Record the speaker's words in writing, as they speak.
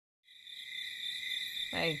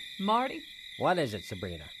Hey, Marty, What is it,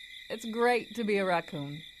 Sabrina? it's great to be a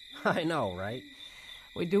raccoon. I know, right?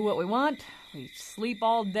 We do what we want. We sleep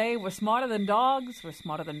all day. We're smarter than dogs. We're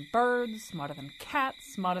smarter than birds. Smarter than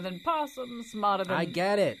cats. Smarter than possums. Smarter than... I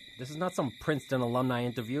get it. This is not some Princeton alumni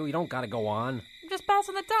interview. You don't gotta go on. I'm just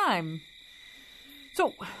passing the time.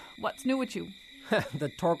 So, what's new with you? The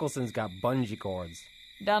Torkelsons got bungee cords.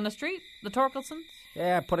 Down the street? The Torkelsons?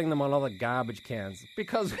 Yeah, putting them on all the garbage cans.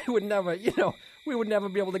 Because we would never, we would never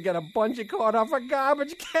be able to get a bungee cord off a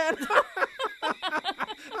garbage can.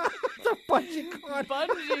 The bungee cord.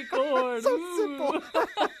 Bungee cord. So simple.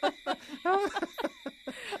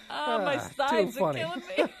 My sides too are funny. killing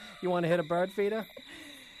me. You want to hit a bird feeder?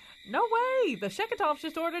 No way. The Sheketovs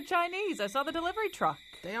just ordered Chinese. I saw the delivery truck.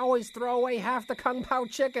 They always throw away half the Kung Pao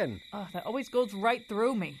chicken. Oh, that always goes right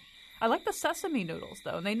through me. I like the sesame noodles,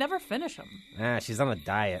 though, and they never finish them. She's on a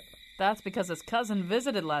diet. That's because his cousin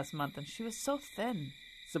visited last month, and she was so thin.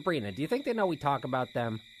 Sabrina, do you think they know we talk about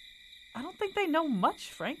them? I don't think they know much,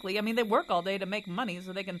 frankly. I mean, they work all day to make money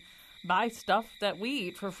so they can buy stuff that we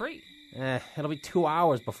eat for free. It'll be 2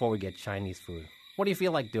 hours before we get Chinese food. What do you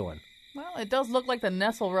feel like doing? Well, it does look like the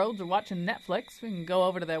Nestle Roads are watching Netflix. We can go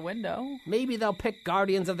over to their window. Maybe they'll pick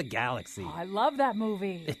Guardians of the Galaxy. Oh, I love that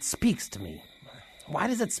movie. It speaks to me. Why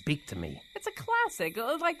does it speak to me? It's a classic.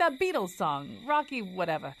 It's like that Beatles song, Rocky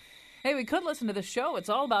whatever. Hey, we could listen to the show. It's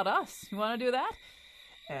all about us. You want to do that?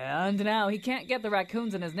 And now he can't get the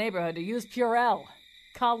raccoons in his neighborhood to use Purell.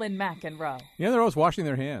 Colin McEnroe. Yeah, they're always washing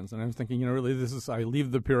their hands, and I was thinking, really, I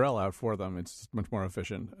leave the Purell out for them. It's much more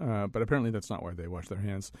efficient. But apparently that's not why they wash their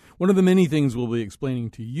hands. One of the many things we'll be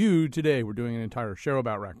explaining to you today, we're doing an entire show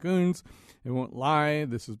about raccoons. It won't lie,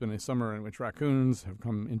 this has been a summer in which raccoons have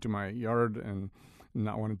come into my yard and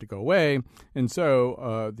not wanted to go away. And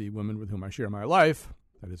so the woman with whom I share my life,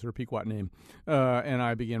 that is her Pequot name, and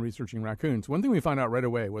I began researching raccoons. One thing we found out right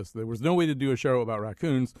away was there was no way to do a show about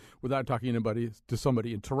raccoons without talking to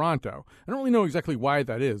somebody in Toronto. I don't really know exactly why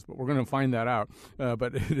that is, but we're going to find that out.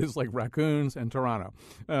 But it is like raccoons and Toronto.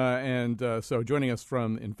 So joining us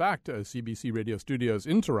from, in fact, CBC Radio Studios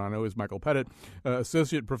in Toronto is Michael Pettit,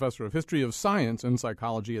 Associate Professor of History of Science and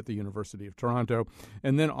Psychology at the University of Toronto.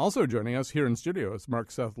 And then also joining us here in studio is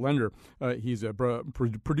Mark Seth Lender. He's a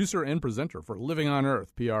producer and presenter for Living on Earth,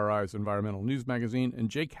 PRI's environmental news magazine, and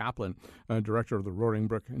Jay Kaplan, director of the Roaring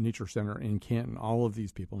Brook Nature Center in Canton. All of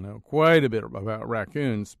these people know quite a bit about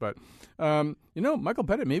raccoons. But, Michael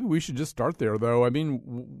Pettit, maybe we should just start there, though. I mean,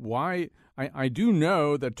 why? I do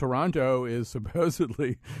know that Toronto is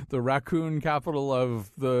supposedly the raccoon capital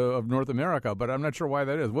of North America, but I'm not sure why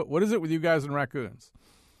that is. What is it with you guys and raccoons?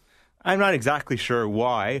 I'm not exactly sure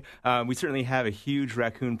why. We certainly have a huge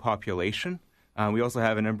raccoon population. We also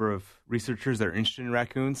have a number of researchers that are interested in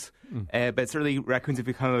raccoons. But certainly raccoons have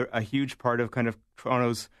become a huge part of kind of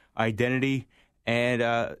Toronto's identity and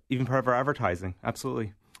even part of our advertising.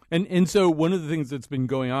 Absolutely. And so one of the things that's been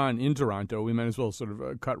going on in Toronto, we might as well sort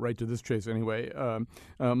of cut right to this chase anyway,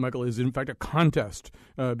 Michael, is in fact a contest.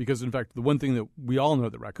 Because, in fact, the one thing that we all know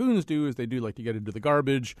that raccoons do is they do like to get into the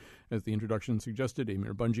garbage. As the introduction suggested, a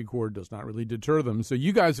mere bungee cord does not really deter them. So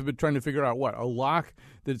you guys have been trying to figure out a lock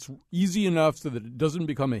that's easy enough so that it doesn't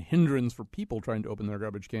become a hindrance for people trying to open their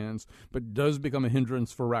garbage cans, but does become a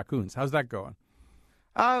hindrance for raccoons. How's that going?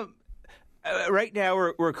 Right now,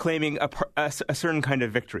 we're claiming a certain kind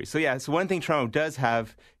of victory. So one thing Toronto does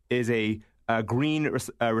have is a green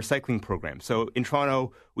recycling program. So in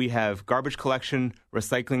Toronto, we have garbage collection,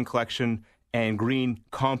 recycling collection, and green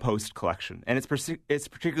compost collection. And it's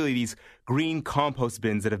particularly these green compost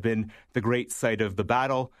bins that have been the great site of the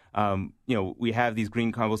battle. We have these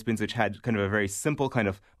green compost bins which had kind of a very simple kind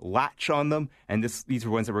of latch on them, and these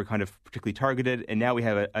were ones that were kind of particularly targeted. And now we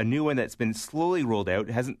have a new one that's been slowly rolled out.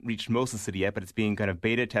 It hasn't reached most of the city yet, but it's being kind of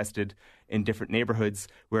beta tested in different neighborhoods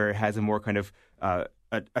where it has a more kind of a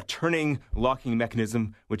turning locking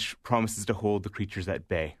mechanism which promises to hold the creatures at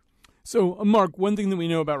bay. So, Mark, one thing that we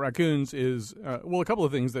know about raccoons is, a couple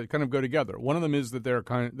of things that kind of go together. One of them is that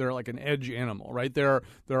they're like an edge animal, right? They're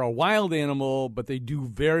a wild animal, but they do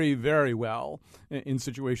very, very well in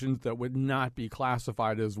situations that would not be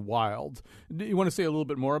classified as wild. Do you want to say a little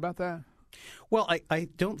bit more about that? Well, I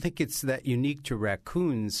don't think it's that unique to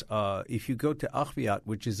raccoons. If you go to Arviat,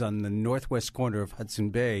 which is on the northwest corner of Hudson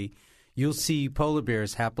Bay, you'll see polar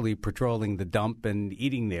bears happily patrolling the dump and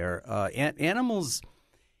eating there.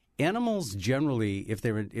 Animals generally, if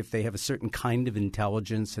they have a certain kind of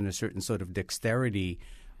intelligence and a certain sort of dexterity,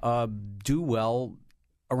 do well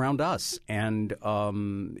around us. And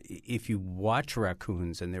if you watch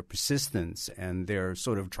raccoons and their persistence and their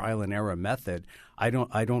sort of trial and error method, I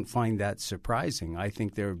don't find that surprising. I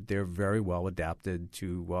think they're very well adapted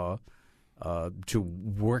to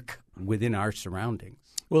work within our surroundings.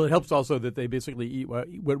 Well, it helps also that they basically eat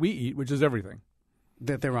what we eat, which is everything.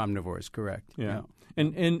 That they're omnivores, correct? Yeah.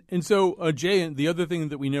 And so, Jay, the other thing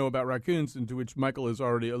that we know about raccoons, and to which Michael is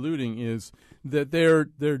already alluding, is that they're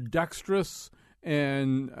dexterous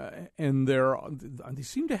and they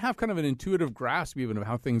seem to have kind of an intuitive grasp even of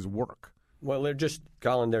how things work. Well, they're just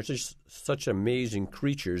such amazing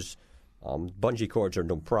creatures. Bungee cords are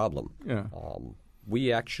no problem. Yeah.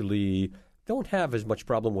 We actually don't have as much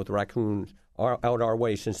problem with raccoons out our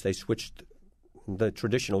way since they switched the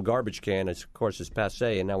traditional garbage can, of course, is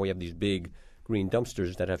passé, and now we have these big green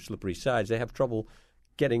dumpsters that have slippery sides. They have trouble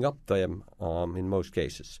getting up them in most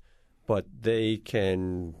cases. But they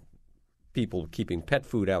can, people keeping pet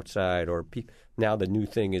food outside, or now the new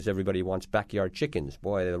thing is everybody wants backyard chickens.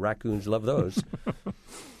 Boy, the raccoons love those.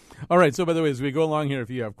 All right. So, by the way, as we go along here,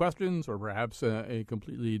 if you have questions or perhaps a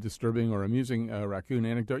completely disturbing or amusing raccoon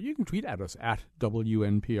anecdote, you can tweet at us at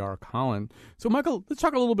WNPR Colin. So, Michael, let's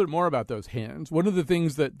talk a little bit more about those hands. One of the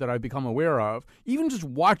things that I've become aware of, even just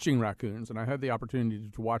watching raccoons, and I had the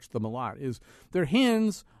opportunity to watch them a lot, is their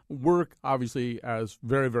hands work, obviously, as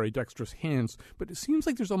very, very dexterous hands, but it seems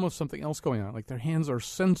like there's almost something else going on. Like their hands are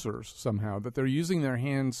sensors somehow, that they're using their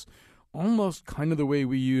hands almost kind of the way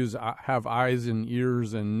we have eyes and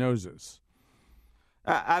ears and noses.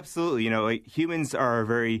 Absolutely. Humans are a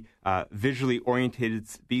very visually oriented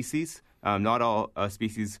species. Not all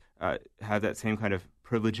species have that same kind of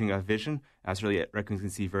privileging of vision. Certainly, raccoons can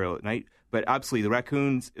see very well at night. But absolutely, the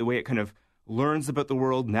raccoons, the way it kind of learns about the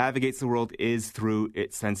world, navigates the world, is through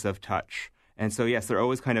its sense of touch. And so, yes, they're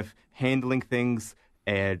always kind of handling things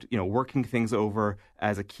and, working things over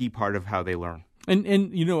as a key part of how they learn. And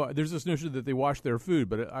there's this notion that they wash their food,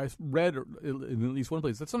 but I read in at least one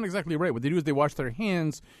place that's not exactly right. What they do is they wash their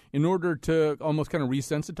hands in order to almost kind of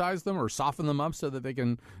resensitize them or soften them up so that they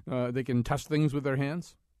can touch things with their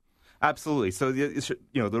hands. Absolutely. So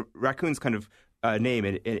the raccoon's kind of name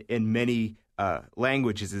in many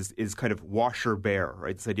languages is kind of washer bear,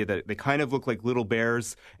 right? This idea that they kind of look like little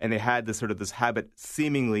bears, and they had this habit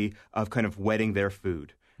seemingly of kind of wetting their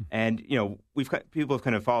food. And, people have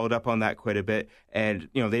kind of followed up on that quite a bit. And,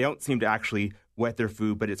 they don't seem to actually wet their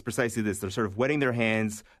food, but it's precisely this. They're sort of wetting their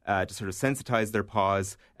hands to sort of sensitize their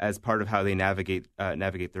paws as part of how they navigate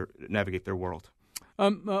their world.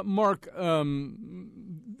 Mark,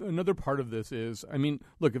 another part of this is,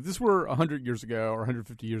 look, if this were 100 years ago or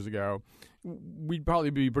 150 years ago, we'd probably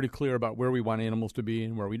be pretty clear about where we want animals to be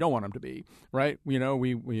and where we don't want them to be, right? We're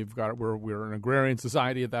an agrarian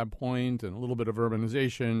society at that point and a little bit of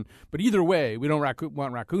urbanization. But either way, we don't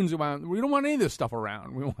want raccoons around. We don't want any of this stuff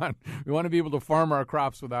around. We want to be able to farm our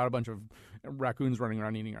crops without a bunch of raccoons running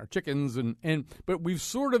around eating our chickens. But we've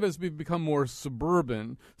sort of, as we've become more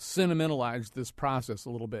suburban, sentimentalized this process a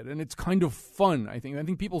little bit. And it's kind of fun, I think. I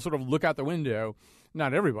think people sort of look out the window.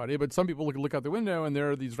 Not everybody, but some people look out the window and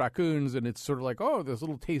there are these raccoons, and it's sort of like, oh, this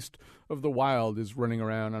little taste of the wild is running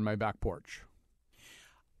around on my back porch.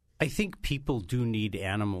 I think people do need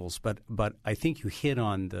animals, but I think you hit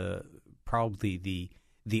on probably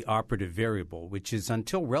the operative variable, which is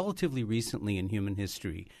until relatively recently in human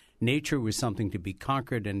history, nature was something to be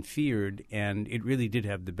conquered and feared, and it really did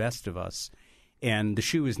have the best of us. And the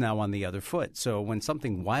shoe is now on the other foot. So when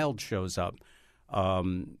something wild shows up,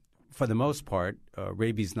 for the most part,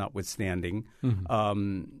 rabies notwithstanding,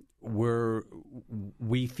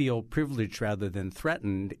 we feel privileged rather than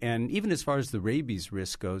threatened. And even as far as the rabies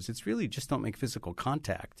risk goes, it's really just don't make physical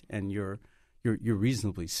contact, and you're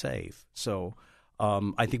reasonably safe. So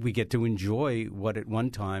I think we get to enjoy what at one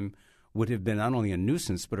time would have been not only a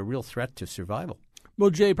nuisance but a real threat to survival.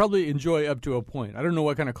 Well, Jay, probably enjoy up to a point. I don't know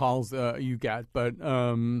what kind of calls you get, but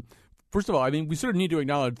first of all, we sort of need to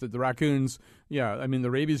acknowledge that the raccoons, the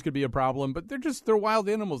rabies could be a problem, but they're wild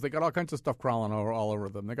animals. They got all kinds of stuff crawling all over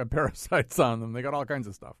them. They got parasites on them. They got all kinds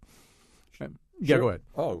of stuff. Yeah, sure. Go ahead.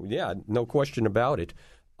 Oh, yeah, no question about it.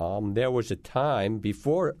 There was a time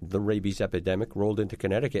before the rabies epidemic rolled into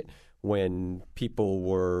Connecticut when people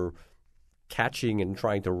were catching and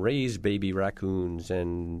trying to raise baby raccoons,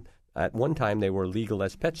 and at one time they were legal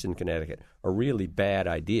as pets in Connecticut. A really bad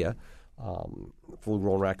idea.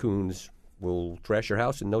 Full-grown raccoons will trash your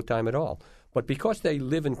house in no time at all. But because they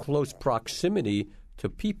live in close proximity to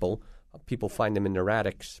people, people find them in their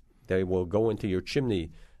attics. They will go into your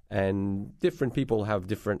chimney. And different people have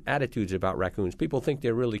different attitudes about raccoons. People think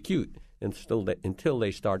they're really cute until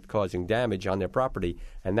they start causing damage on their property,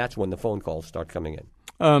 and that's when the phone calls start coming in.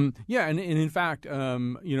 Yeah, and in fact,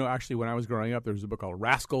 actually, when I was growing up, there was a book called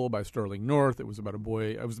Rascal by Sterling North. It was about a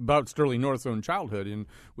boy. It was about Sterling North's own childhood in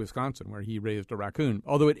Wisconsin, where he raised a raccoon.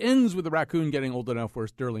 Although it ends with the raccoon getting old enough where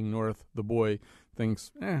Sterling North, the boy,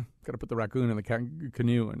 thinks, got to put the raccoon in the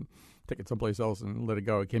canoe and take it someplace else and let it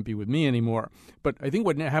go. It can't be with me anymore. But I think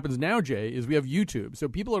what happens now, Jay, is we have YouTube. So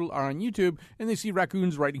people are on YouTube and they see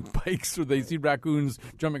raccoons riding bikes, or they see raccoons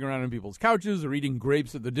jumping around on people's couches or eating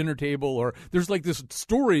grapes at the dinner table, or there's like this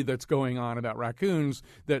story that's going on about raccoons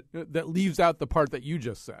that leaves out the part that you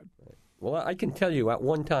just said. Well, I can tell you at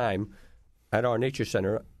one time at our nature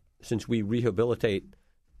center, since we rehabilitate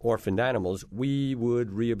orphaned animals, we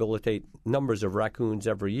would rehabilitate numbers of raccoons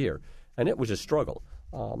every year, and it was a struggle.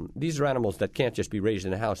 These are animals that can't just be raised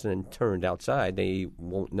in a house and then turned outside. They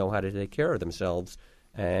won't know how to take care of themselves,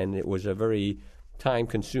 and it was a very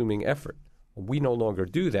time-consuming effort. We no longer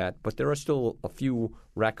do that, but there are still a few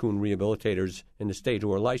raccoon rehabilitators in the state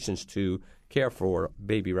who are licensed to care for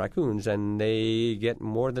baby raccoons, and they get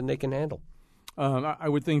more than they can handle. I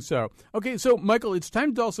would think so. Okay, so Michael, it's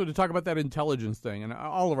time to also talk about that intelligence thing, and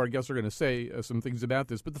all of our guests are going to say some things about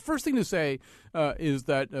this. But the first thing to say is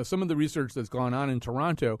that some of the research that's gone on in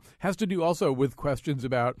Toronto has to do also with questions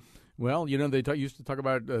about, well, they used to talk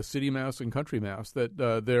about city mouse and country mouse, that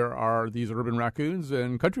there are these urban raccoons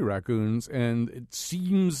and country raccoons, and it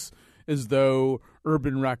seems as though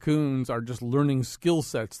urban raccoons are just learning skill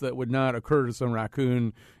sets that would not occur to some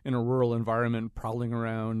raccoon in a rural environment prowling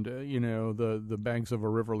around, the banks of a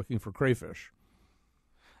river looking for crayfish.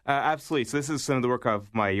 Absolutely. So this is some of the work of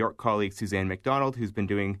my York colleague, Suzanne McDonald, who's been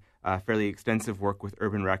doing fairly extensive work with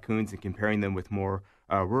urban raccoons and comparing them with more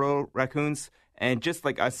rural raccoons. And just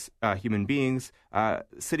like us human beings,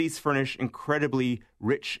 cities furnish incredibly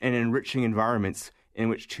rich and enriching environments in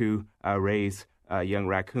which to raise young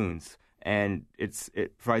raccoons. And it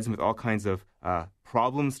provides them with all kinds of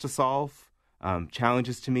problems to solve,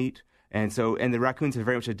 challenges to meet. And the raccoons have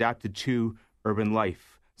very much adapted to urban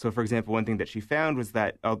life. So, for example, one thing that she found was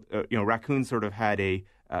that raccoons sort of had a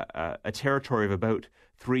territory of about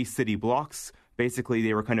 3 city blocks. Basically,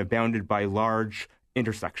 they were kind of bounded by large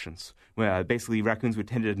intersections. Basically, raccoons would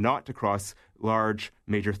tend not to cross large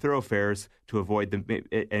major thoroughfares to avoid and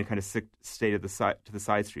kind of stay to the side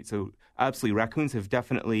street. So, absolutely, raccoons have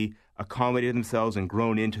definitely accommodated themselves and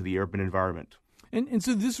grown into the urban environment. And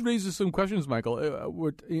so this raises some questions, Michael,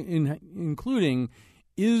 including,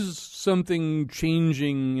 is something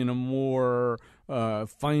changing in a more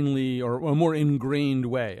finely or a more ingrained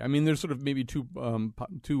way? I mean, there's sort of maybe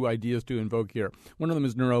two ideas to invoke here. One of them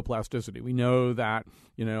is neuroplasticity. We know that,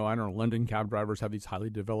 London cab drivers have these highly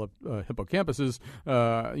developed hippocampuses.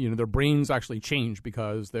 Their brains actually change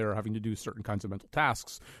because they're having to do certain kinds of mental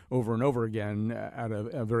tasks over and over again at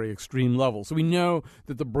a very extreme level. So we know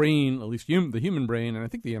that the brain, at least the human brain, and I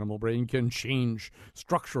think the animal brain, can change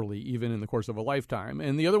structurally even in the course of a lifetime.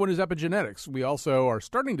 And the other one is epigenetics. We also are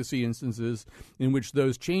starting to see instances in which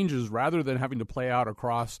those changes, rather than having to play out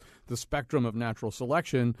across the spectrum of natural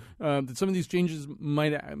selection, that some of these changes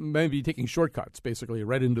might be taking shortcuts, basically,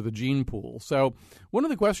 right into the gene pool. So one of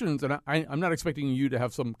the questions, and I'm not expecting you to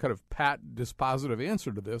have some kind of pat dispositive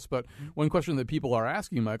answer to this, but one question that people are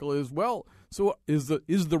asking, Michael, is, well, so is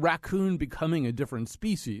the raccoon becoming a different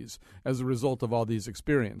species as a result of all these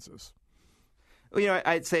experiences? Well,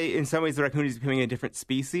 I'd say in some ways the raccoon is becoming a different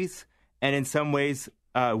species, and in some ways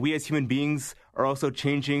we as human beings are also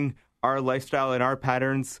changing our lifestyle and our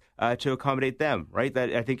patterns to accommodate them, right?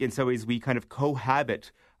 That I think in some ways we kind of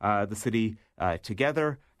cohabit the city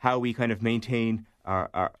together, how we kind of maintain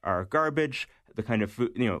our garbage, the kind of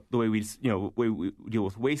food, the way we deal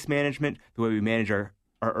with waste management, the way we manage our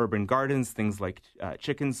urban gardens, things like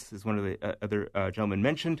chickens, as one of the other gentlemen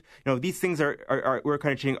mentioned. These things are we're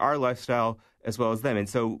kind of changing our lifestyle as well as them. And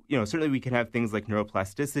so, certainly we can have things like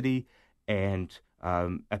neuroplasticity and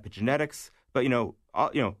epigenetics, but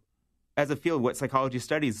as a field, what psychology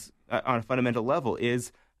studies on a fundamental level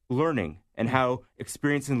is learning and how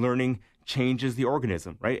experience and learning changes the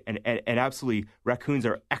organism, right? And absolutely, raccoons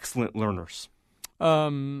are excellent learners.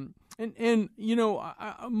 Mark,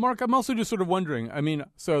 I'm also just sort of wondering. I mean,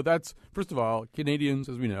 so that's, first of all, Canadians,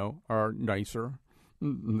 as we know, are nicer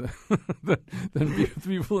than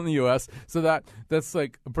people in the U.S. So that's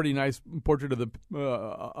like a pretty nice portrait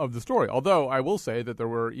of the story. Although I will say that there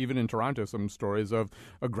were, even in Toronto, some stories of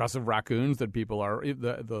aggressive raccoons that people are.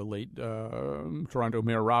 The late Toronto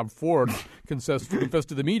Mayor Rob Ford confessed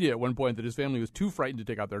to the media at one point that his family was too frightened to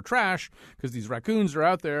take out their trash because these raccoons are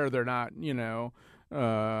out there. They're not, they're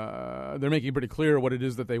making pretty clear what it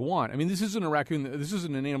is that they want. I mean, this isn't a raccoon. This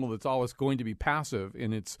isn't an animal that's always going to be passive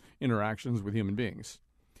in its interactions with human beings.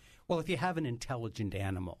 Well, if you have an intelligent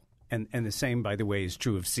animal, and the same, by the way, is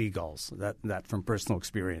true of seagulls, that from personal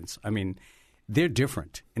experience. I mean, they're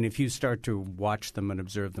different. And if you start to watch them and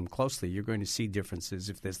observe them closely, you're going to see differences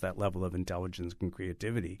if there's that level of intelligence and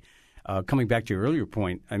creativity. Coming back to your earlier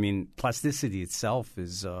point, I mean, plasticity itself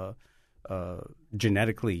is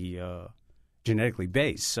genetically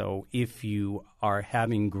based. So if you are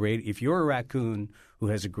if you're a raccoon who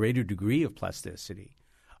has a greater degree of plasticity,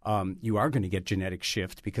 you are going to get genetic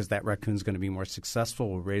shift because that raccoon's going to be more successful,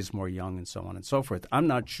 will raise more young, and so on and so forth. I'm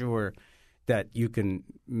not sure that you can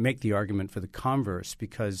make the argument for the converse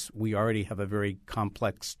because we already have a very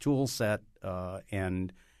complex tool set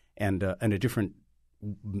and a different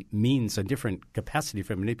means, a different capacity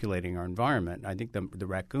for manipulating our environment. I think the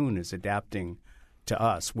raccoon is adapting to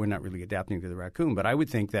us. We're not really adapting to the raccoon. But I would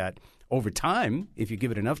think that over time, if you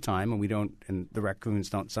give it enough time and the raccoons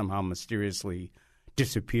don't somehow mysteriously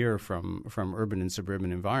disappear from urban and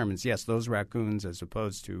suburban environments, yes, those raccoons, as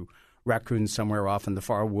opposed to raccoons somewhere off in the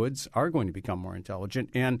far woods, are going to become more intelligent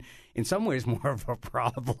and in some ways more of a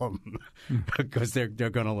problem because they're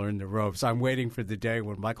going to learn the ropes. I'm waiting for the day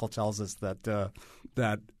when Michael tells us that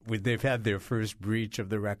they've had their first breach of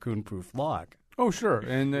the raccoon-proof lock. Oh, sure,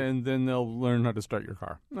 and then they'll learn how to start your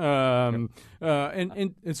car.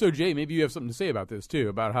 And so, Jay, maybe you have something to say about this, too,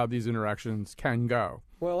 about how these interactions can go.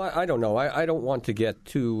 Well, I don't know. I don't want to get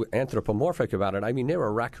too anthropomorphic about it. I mean, there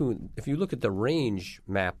are raccoon. If you look at the range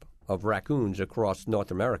map of raccoons across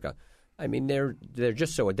North America, I mean, they're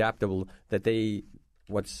just so adaptable that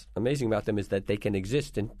what's amazing about them is that they can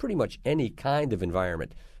exist in pretty much any kind of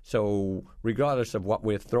environment. So regardless of what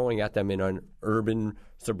we're throwing at them in an urban,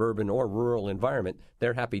 suburban, or rural environment,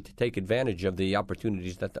 they're happy to take advantage of the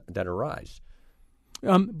opportunities that arise.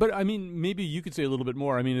 But, I mean, maybe you could say a little bit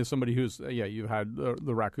more. I mean, as somebody who's, you've had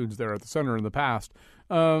the raccoons there at the center in the past.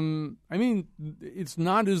 I mean, it's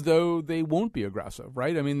not as though they won't be aggressive,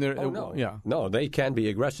 right? I mean, no. Yeah. No, they can be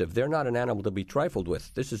aggressive. They're not an animal to be trifled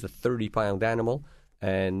with. This is a 30-pound animal,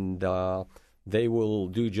 and they will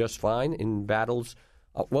do just fine in battles.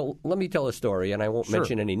 Well, let me tell a story, and I won't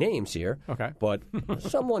mention any names here. Okay. But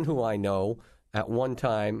someone who I know at one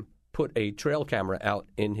time put a trail camera out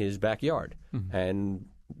in his backyard and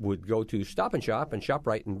would go to Stop and Shop and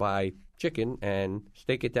ShopRite and buy chicken and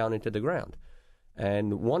stake it down into the ground.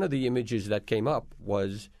 And one of the images that came up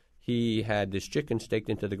was he had this chicken staked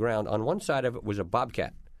into the ground. On one side of it was a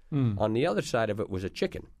bobcat. On the other side of it was a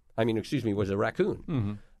was a raccoon.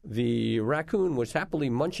 Mm-hmm. The raccoon was happily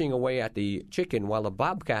munching away at the chicken while the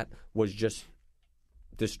bobcat was just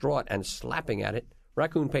distraught and slapping at it.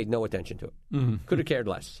 Raccoon paid no attention to it. Mm-hmm. Could have cared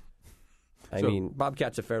less. I mean,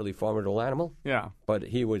 bobcat's a fairly formidable animal. Yeah. But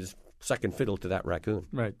he was second fiddle to that raccoon.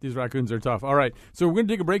 Right. These raccoons are tough. All right. So we're going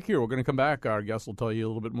to take a break here. We're going to come back. Our guest will tell you a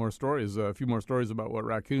little bit more stories, a few more stories about what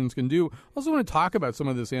raccoons can do. Also want to talk about some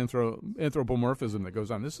of this anthropomorphism that goes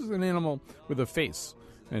on. This is an animal with a face,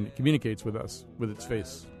 and it communicates with us with its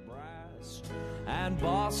face. And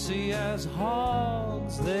bossy as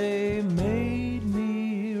hogs, they made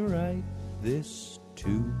me write this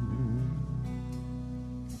tune.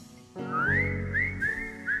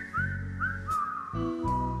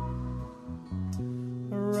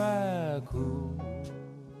 Raccoon.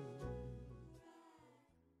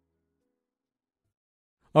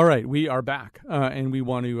 All right, we are back, and we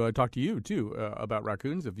want to talk to you, too, about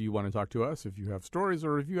raccoons. If you want to talk to us, if you have stories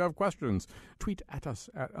or if you have questions, tweet at us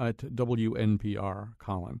at WNPR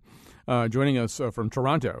Colin. Joining us from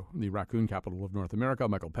Toronto, the raccoon capital of North America,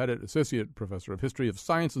 Michael Pettit, Associate Professor of History of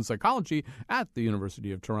Science and Psychology at the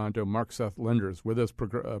University of Toronto. Mark Seth Lenders with us,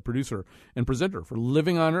 producer and presenter for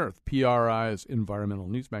Living on Earth, PRI's environmental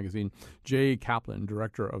news magazine. Jay Kaplan,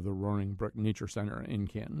 Director of the Roaring Brook Nature Center in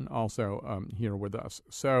Canton, also here with us.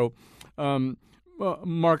 So,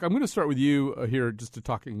 Mark, I'm going to start with you here just to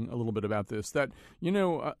talking a little bit about this, that,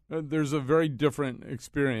 there's a very different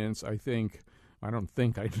experience, I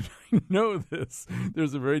know this.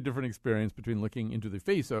 There's a very different experience between looking into the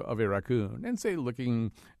face of a raccoon and, say,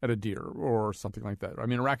 looking at a deer or something like that. I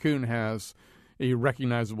mean, a raccoon has a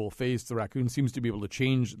recognizable face. The raccoon seems to be able to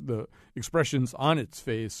change the expressions on its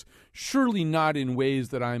face, surely not in ways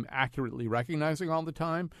that I'm accurately recognizing all the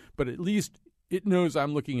time, but at least it knows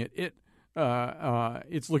I'm looking at it.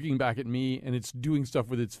 It's looking back at me, and it's doing stuff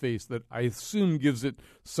with its face that I assume gives it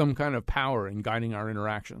some kind of power in guiding our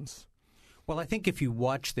interactions. Well, I think if you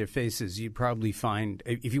watch their faces, you'd probably find,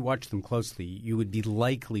 if you watch them closely, you would be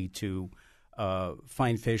likely to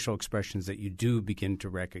find facial expressions that you do begin to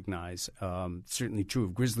recognize. Certainly true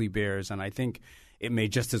of grizzly bears, and I think it may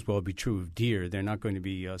just as well be true of deer. They're not going to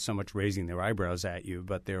be so much raising their eyebrows at you,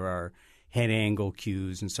 but there are head angle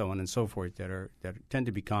cues and so on and so forth that tend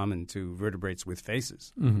to be common to vertebrates with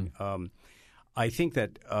faces. I think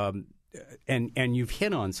that and you've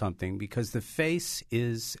hit on something, because the face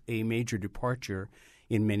is a major departure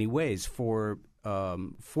in many ways. For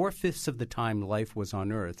 4/5 of the time life was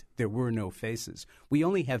on Earth, there were no faces. We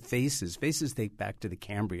only have faces. Faces date back to the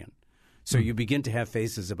Cambrian. So you begin to have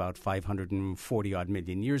faces about 540-odd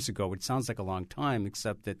million years ago, which sounds like a long time,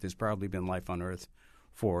 except that there's probably been life on Earth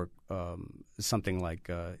for something like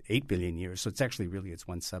 8 billion years. So it's actually really it's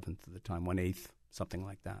 1/7 of the time, 1/8, something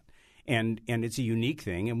like that. And it's a unique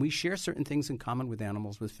thing, and we share certain things in common with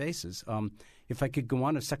animals with faces. If I could go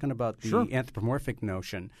on a second about the anthropomorphic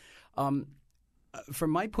notion. From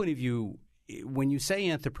my point of view, when you say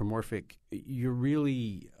anthropomorphic, you're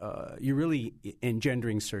really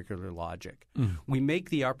engendering circular logic. We make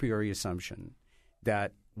the a priori assumption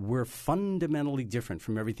that we're fundamentally different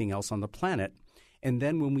from everything else on the planet, and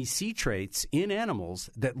then when we see traits in animals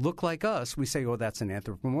that look like us, we say, oh, that's an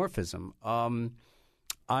anthropomorphism.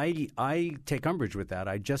 I take umbrage with that.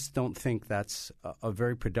 I just don't think that's a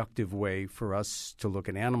very productive way for us to look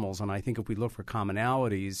at animals, and I think if we look for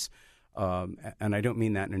commonalities – and I don't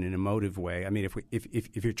mean that in an emotive way. I mean,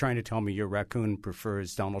 if you're trying to tell me your raccoon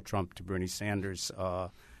prefers Donald Trump to Bernie Sanders,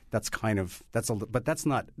 but that's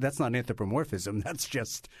not anthropomorphism. That's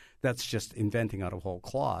just inventing out of whole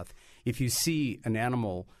cloth. If you see an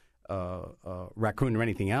animal, raccoon or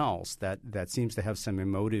anything else that seems to have some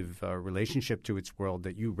emotive relationship to its world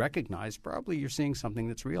that you recognize, probably you're seeing something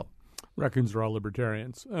that's real. Raccoons are all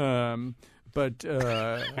libertarians. But,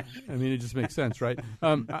 I mean, it just makes sense, right?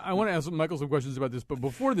 I want to ask Michael some questions about this, but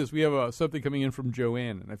before this, we have something coming in from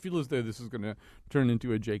Joanne, and I feel as though this is going to turn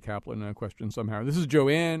into a Jay Kaplan question somehow. This is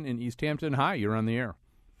Joanne in East Hampton. Hi, you're on the air.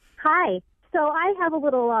 Hi. So I have a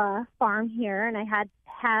little farm here, and I had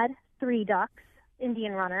 3 ducks,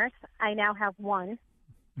 Indian runners. I now have 1.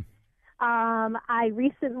 I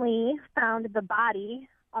recently found the body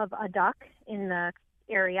of a duck in the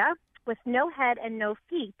area with no head and no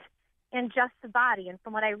feet, and just the body. And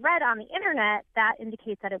from what I read on the internet, that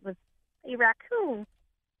indicates that it was a raccoon.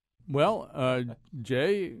 Well,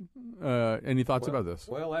 Jay, any thoughts about this?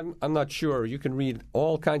 Well, I'm not sure. You can read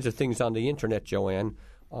all kinds of things on the internet, Joanne.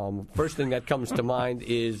 First thing that comes to mind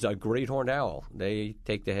is a great horned owl. They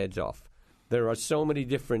take the heads off. There are so many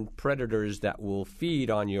different predators that will feed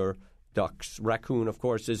on your ducks. Raccoon, of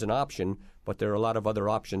course, is an option, but there are a lot of other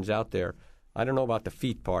options out there. I don't know about the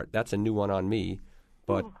feet part. That's a new one on me.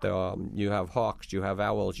 But you have hawks, you have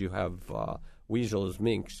owls, you have weasels,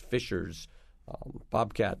 minks, fishers,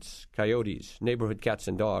 bobcats, coyotes, neighborhood cats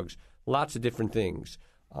and dogs, lots of different things.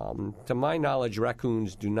 To my knowledge,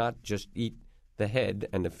 raccoons do not just eat the head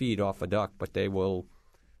and the feet off a duck, but they will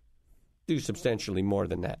do substantially more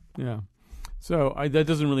than that. Yeah. So that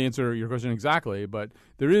doesn't really answer your question exactly, but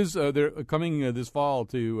there is they're coming this fall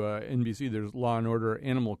to NBC. There's Law and Order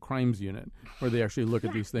Animal Crimes Unit, where they actually look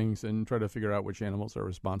at these things and try to figure out which animals are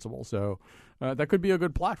responsible. So that could be a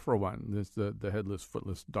good plot for one. This the headless,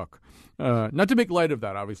 footless duck. Not to make light of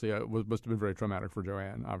that, obviously, it must have been very traumatic for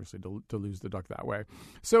Joanne, obviously, to lose the duck that way.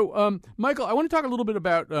 So, Michael, I want to talk a little bit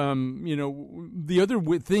about the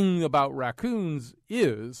other thing about raccoons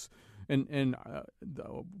is. And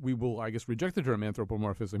we will, I guess, reject the term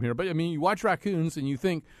anthropomorphism here. But, I mean, you watch raccoons and you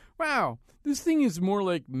think, wow, this thing is more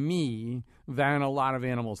like me than a lot of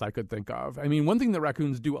animals I could think of. I mean, one thing that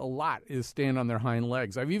raccoons do a lot is stand on their hind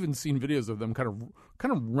legs. I've even seen videos of them kind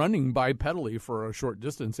of running bipedally for a short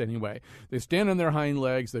distance anyway. They stand on their hind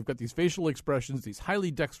legs. They've got these facial expressions, these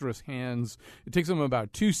highly dexterous hands. It takes them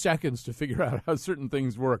about 2 seconds to figure out how certain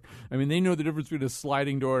things work. I mean, they know the difference between a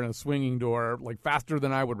sliding door and a swinging door, like faster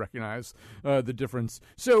than I would recognize the difference.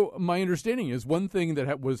 So my understanding is one thing that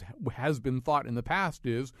has been thought in the past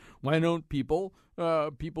is, why don't people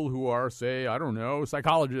who are, say, I don't know,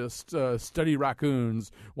 psychologists, study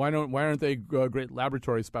raccoons? Why aren't they great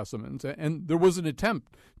laboratory specimens? And there was an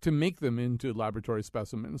attempt to make them into laboratory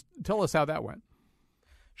specimens. Tell us how that went.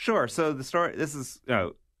 Sure. So the story, this is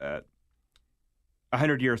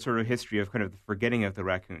 100-year sort of history of kind of the forgetting of the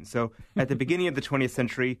raccoon. So at the beginning of the 20th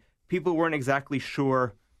century, people weren't exactly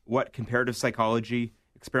sure what comparative psychology,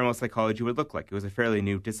 experimental psychology would look like. It was a fairly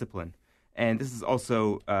new discipline. And this is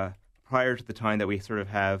also prior to the time that we sort of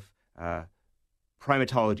have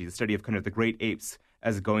primatology, the study of kind of the great apes,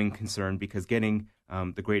 as a going concern, because getting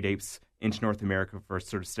the great apes into North America for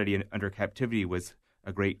sort of study under captivity was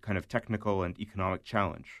a great kind of technical and economic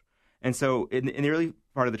challenge. And so in the early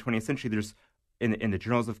part of the 20th century, there's in the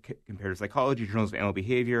journals of comparative psychology, journals of animal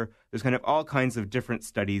behavior, there's kind of all kinds of different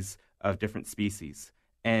studies of different species.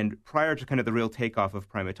 And prior to kind of the real takeoff of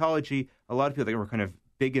primatology, a lot of people that were kind of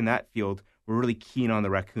big in that field were really keen on the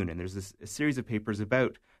raccoon. And there's a series of papers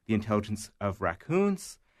about the intelligence of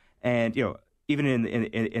raccoons. And, even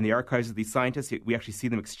in the archives of these scientists, we actually see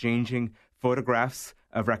them exchanging photographs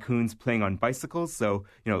of raccoons playing on bicycles. So,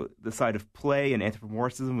 the side of play and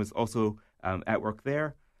anthropomorphism was also at work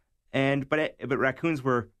there. But raccoons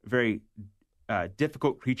were very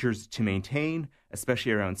difficult creatures to maintain,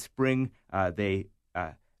 especially around spring. They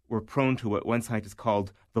were prone to what one scientist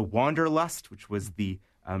called the wanderlust, which was the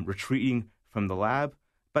retreating from the lab.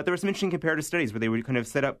 But there were some interesting comparative studies where they would kind of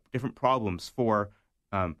set up different problems for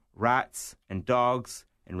rats and dogs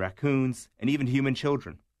and raccoons and even human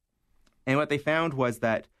children. And what they found was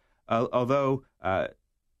that although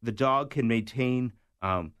the dog can maintain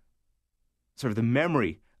sort of the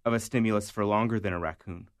memory of a stimulus for longer than a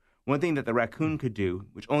raccoon, one thing that the raccoon could do,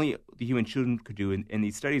 which only the human children could do in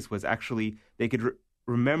these studies, was actually they could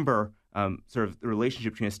remember sort of the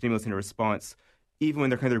relationship between a stimulus and a response even when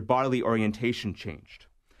their bodily orientation changed.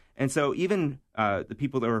 And so even the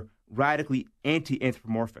people that were radically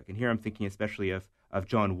anti-anthropomorphic, and here I'm thinking especially of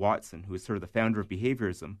John Watson, who is sort of the founder of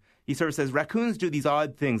behaviorism, he sort of says, raccoons do these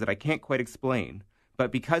odd things that I can't quite explain,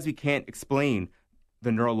 but because we can't explain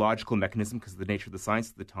the neurological mechanism because of the nature of the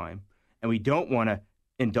science at the time, and we don't want to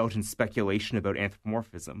indulge in speculation about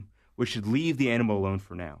anthropomorphism, we should leave the animal alone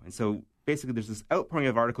for now. And so basically there's this outpouring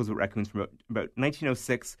of articles about raccoons from about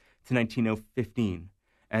 1906 to 1915.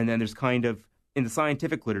 And then there's kind of, in the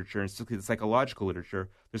scientific literature, and particularly the psychological literature,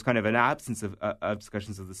 there's kind of an absence of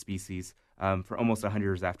discussions of the species for almost 100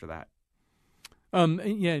 years after that.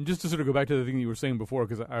 And just to sort of go back to the thing you were saying before,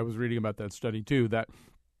 because I was reading about that study too, that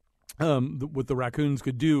what the raccoons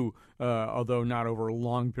could do, although not over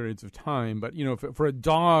long periods of time, but for a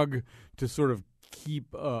dog to sort of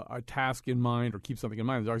keep a task in mind or keep something in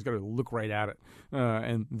mind, the dog's got to look right at it,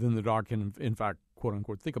 and then the dog can, in fact, quote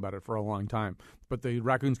unquote, think about it for a long time. But the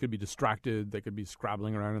raccoons could be distracted; they could be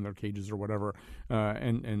scrabbling around in their cages or whatever,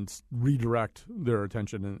 and redirect their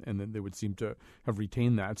attention, and then they would seem to have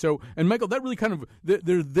retained that. So, and Michael, that really kind of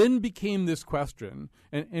there then became this question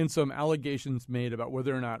and some allegations made about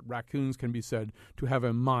whether or not raccoons can be said to have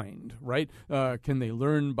a mind, right? Can they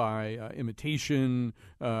learn by imitation?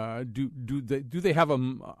 Do they have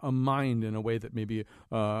a mind in a way that maybe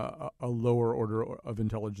a lower order of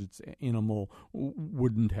intelligence animal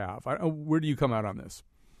wouldn't have? Where do you come out on this?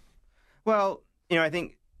 Well, I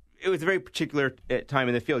think it was a very particular time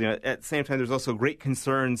in the field. At the same time, there's also great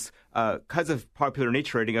concerns because of popular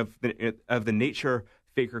nature writing of the nature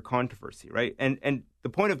faker controversy, right? And the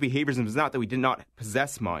point of behaviorism is not that we did not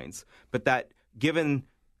possess minds, but that given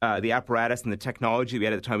the apparatus and the technology we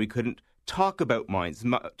had at the time, we couldn't talk about minds.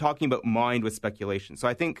 Talking about mind was speculation. So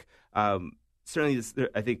I think certainly,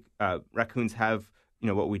 raccoons have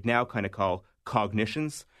what we'd now kind of call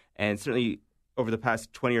cognitions, and certainly over the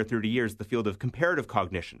past 20 or 30 years, the field of comparative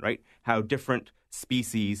cognition, right? How different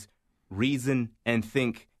species reason and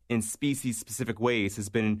think in species-specific ways has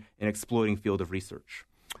been an exploding field of research.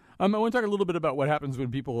 I want to talk a little bit about what happens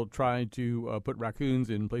when people try to put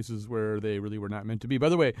raccoons in places where they really were not meant to be. By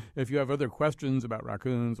the way, if you have other questions about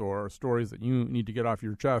raccoons or stories that you need to get off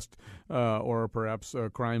your chest, or perhaps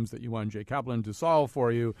crimes that you want Jay Kaplan to solve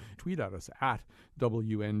for you, tweet at us at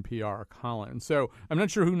WNPR Colin. So I'm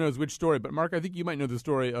not sure who knows which story, but Mark, I think you might know the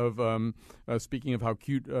story of, speaking of how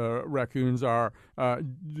cute raccoons are,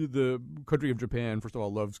 the country of Japan, first of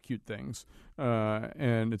all, loves cute things.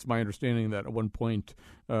 And it's my understanding that at one point,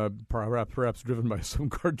 perhaps driven by some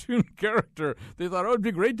cartoon character, they thought, it'd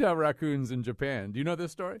be great to have raccoons in Japan. Do you know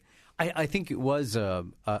this story? I think it was a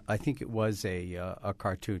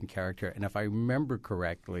cartoon character, and if I remember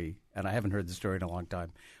correctly, and I haven't heard the story in a long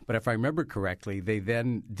time, but if I remember correctly, they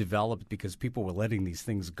then developed, because people were letting these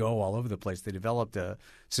things go all over the place, they developed a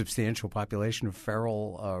substantial population of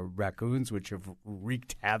feral raccoons, which have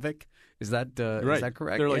wreaked havoc. Is that right. Is that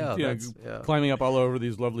correct? They're like climbing up all over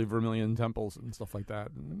these lovely vermilion temples and stuff like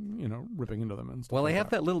that, and, ripping into them and stuff. Well, like they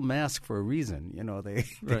have that little mask for a reason.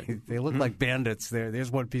 They look like bandits.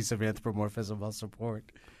 There's one piece of anthropomorphism I'll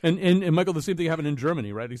support. And Michael, the same thing happened in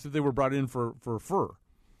Germany, right? He said they were brought in for fur.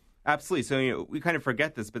 Absolutely. So we kind of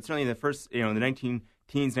forget this, but certainly in the first, in the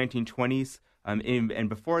 19-teens, 1920s, and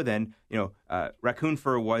before then, raccoon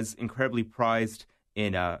fur was incredibly prized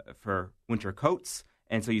for winter coats,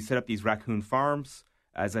 and so you set up these raccoon farms.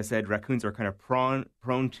 As I said, raccoons are kind of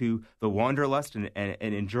prone to the wanderlust, and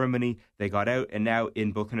in Germany they got out, and now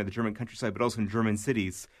in both kind of the German countryside, but also in German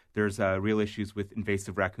cities, there's real issues with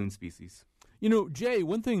invasive raccoon species. Jay,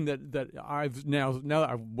 one thing that I've now that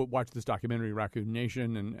I've watched this documentary, Raccoon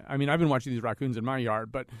Nation, and I mean, I've been watching these raccoons in my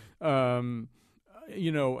yard, but, and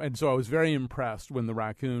so I was very impressed when the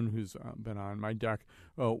raccoon who's been on my deck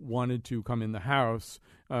wanted to come in the house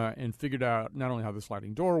and figured out not only how the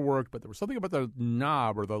sliding door worked, but there was something about the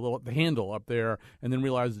knob or the handle up there, and then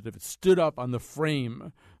realized that if it stood up on the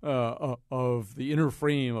frame of the inner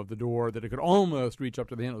frame of the door, that it could almost reach up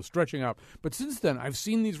to the handle, stretching up. But since then, I've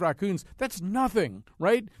seen these raccoons. That's nothing,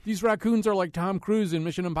 right? These raccoons are like Tom Cruise in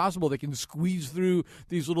Mission Impossible. They can squeeze through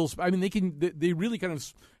these little. They really kind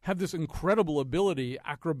of have this incredible ability,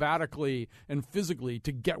 acrobatically and physically,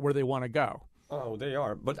 to get where they want to go. Oh, they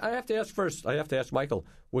are. But I have to ask first, Michael,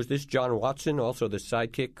 was this John Watson also the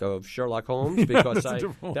sidekick of Sherlock Holmes? Because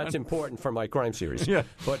that's important for my crime series. Yeah.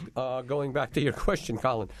 But going back to your question,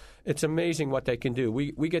 Colin, it's amazing what they can do.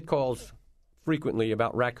 We get calls frequently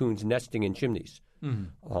about raccoons nesting in chimneys.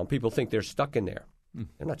 Mm-hmm. People think they're stuck in there.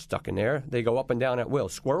 They're not stuck in there. They go up and down at will.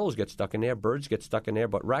 Squirrels get stuck in there. Birds get stuck in there.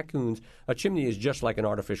 But raccoons, a chimney is just like an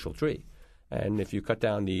artificial tree. And if you cut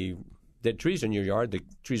down the dead trees in your yard, the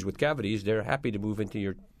trees with cavities, they're happy to move into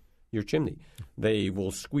your chimney. They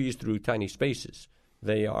will squeeze through tiny spaces.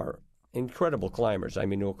 They are incredible climbers. I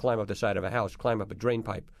mean, they'll climb up the side of a house, climb up a drain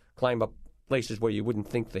pipe, climb up places where you wouldn't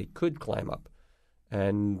think they could climb up.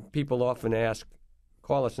 And people often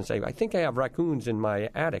call us and say, I think I have raccoons in my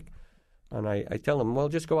attic. And I tell them, well,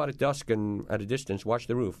 just go out at dusk and at a distance, watch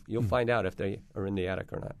the roof. You'll find out if they are in the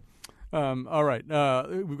attic or not. All right.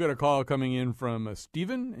 We've got a call coming in from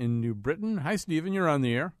Stephen in New Britain. Hi, Stephen. You're on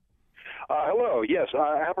the air. Hello. Yes,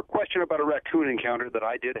 I have a question about a raccoon encounter that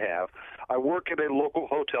I did have. I work at a local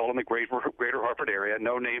hotel in the greater Hartford area.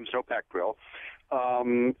 No names, no pack drill.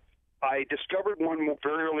 I discovered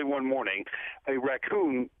very early one morning a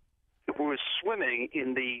raccoon who was swimming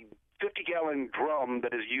in the 50-gallon drum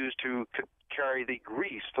that is used to carry the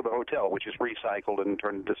grease to the hotel, which is recycled and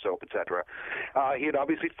turned into soap, etc. He had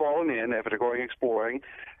obviously fallen in after going exploring.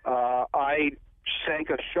 I sank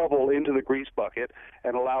a shovel into the grease bucket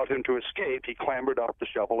and allowed him to escape. He clambered up the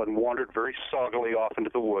shovel and wandered very soggily off into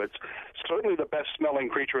the woods. Certainly the best-smelling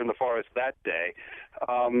creature in the forest that day.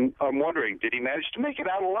 I'm wondering, did he manage to make it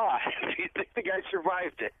out alive? Do you think the guy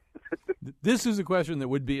survived it? This is a question that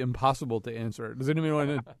would be impossible to answer. Does anyone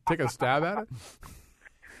want to take a stab at it?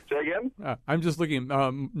 Say again? I'm just looking.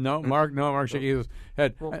 Mark shaking his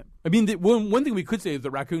head. I mean, one thing we could say is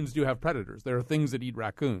that raccoons do have predators. There are things that eat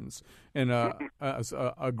raccoons, and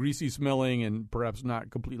a greasy-smelling and perhaps not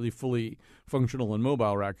completely fully functional and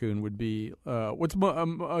mobile raccoon would be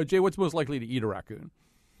Jay. What's most likely to eat a raccoon?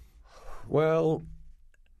 Well,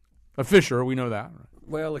 a fisher. We know that.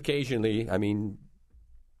 Well, occasionally. I mean,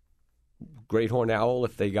 great horned owl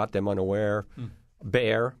if they got them unaware.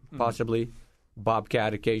 Bear, possibly.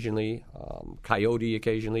 Bobcat occasionally, coyote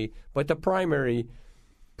occasionally, but the primary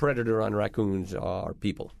predator on raccoons are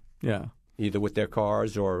people. Yeah, either with their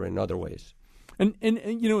cars or in other ways. And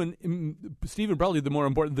Stephen, probably the more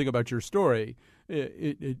important thing about your story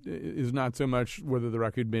it is not so much whether the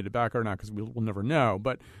raccoon made it back or not, because we'll never know.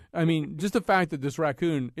 But, I mean, just the fact that this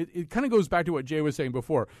raccoon, it kind of goes back to what Jay was saying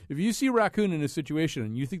before. If you see a raccoon in a situation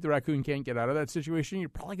and you think the raccoon can't get out of that situation, you're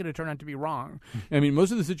probably going to turn out to be wrong. I mean,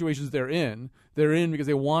 most of the situations they're in because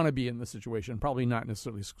they want to be in the situation, probably not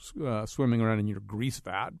necessarily swimming around in your grease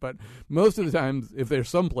vat. But most of the time, if they're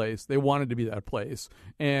someplace, they wanted to be that place.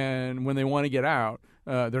 And when they want to get out,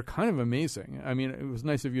 they're kind of amazing. I mean, it was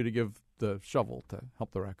nice of you to give the shovel to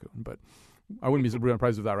help the raccoon, but I wouldn't be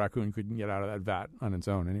surprised if that raccoon couldn't get out of that vat on its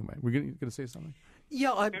own anyway. We're going to say something?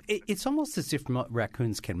 Yeah, it's almost as if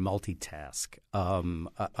raccoons can multitask.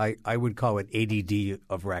 I would call it ADD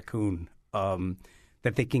of raccoon,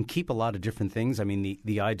 that they can keep a lot of different things. I mean,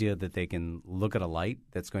 the idea that they can look at a light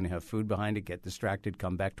that's going to have food behind it, get distracted,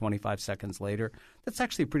 come back 25 seconds later, that's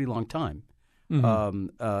actually a pretty long time. Mm-hmm.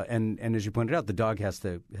 And as you pointed out, the dog has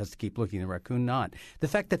to keep looking, the raccoon not. The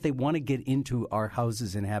fact that they want to get into our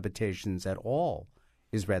houses and habitations at all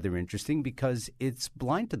is rather interesting because it's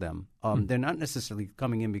blind to them. They're not necessarily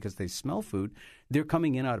coming in because they smell food. They're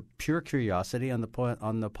coming in out of pure curiosity on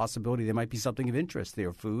the possibility there might be something of interest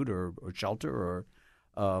there, food or shelter or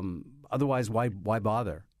otherwise why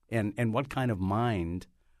bother? And what kind of mind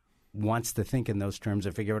wants to think in those terms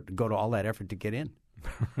and go to all that effort to get in?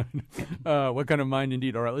 What kind of mind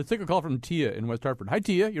indeed. All right, let's take a call from Tia in West Hartford. Hi,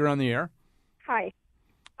 Tia. You're on the air. Hi.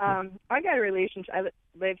 I got a relationship. I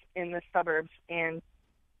live in the suburbs, and,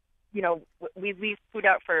 we leave food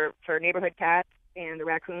out for neighborhood cats, and the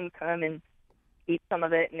raccoons come and eat some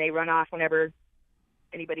of it, and they run off whenever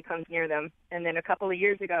anybody comes near them. And then a couple of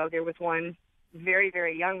years ago, there was one very,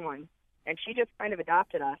 very young one, and she just kind of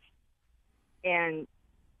adopted us. And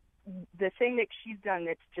the thing that she's done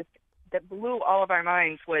that blew all of our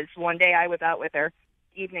minds was one day I was out with her,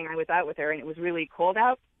 evening I was out with her, and it was really cold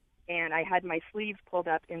out, and I had my sleeves pulled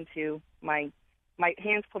up into my my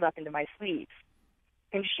hands pulled up into my sleeves.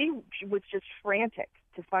 And she was just frantic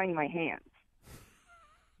to find my hands.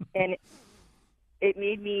 And it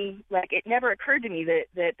made me, like, it never occurred to me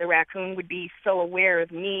that the raccoon would be so aware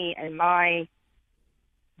of me and my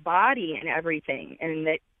body and everything, and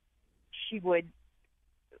that she would,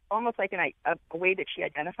 almost like a way that she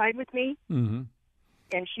identified with me. Mm-hmm.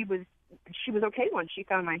 And she was okay once she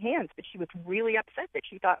found my hands, but she was really upset that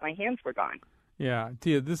she thought my hands were gone. Yeah,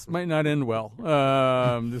 Tia, this might not end well,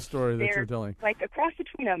 this story that you're telling. Like a cross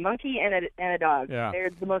between a monkey and a dog. Yeah. They're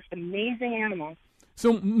the most amazing animals.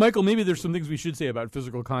 So, Michael, maybe there's some things we should say about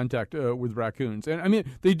physical contact with raccoons. And, I mean,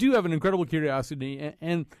 they do have an incredible curiosity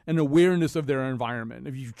and an awareness of their environment.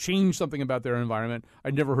 If you change something about their environment,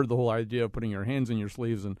 I'd never heard the whole idea of putting your hands in your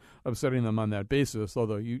sleeves and upsetting them on that basis,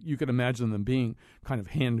 although you can imagine them being kind of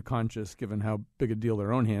hand-conscious given how big a deal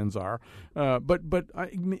their own hands are.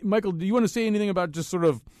 Michael, do you want to say anything about just sort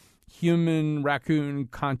of human-raccoon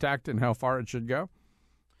contact and how far it should go?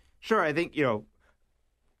 Sure. I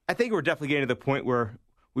think we're definitely getting to the point where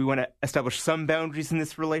we want to establish some boundaries in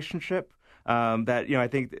this relationship. I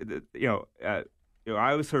think I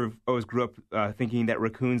always grew up thinking that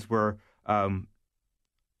raccoons were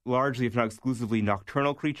largely, if not exclusively,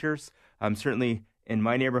 nocturnal creatures. Certainly in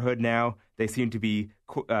my neighborhood now, they seem to be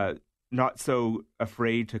not so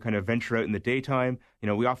afraid to kind of venture out in the daytime.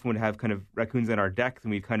 We often would have kind of raccoons on our deck,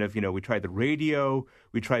 and we kind of, we tried the radio,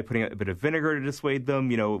 we tried putting out a bit of vinegar to dissuade them,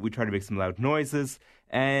 we tried to make some loud noises,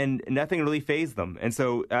 and nothing really fazed them. And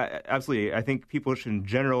so, absolutely, I think people should in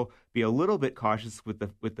general be a little bit cautious with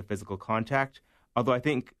the physical contact. Although I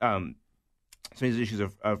think some of these issues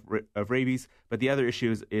of rabies, but the other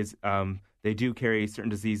issue is they do carry certain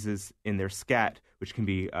diseases in their scat, which can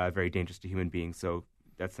be very dangerous to human beings. So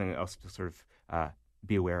that's something else to sort of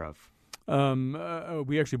be aware of.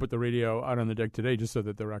 We actually put the radio out on the deck today just so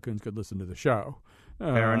that the raccoons could listen to the show.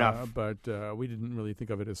 Fair enough. But we didn't really think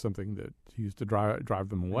of it as something that used to drive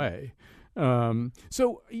them away.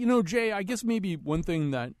 So, Jay, I guess maybe one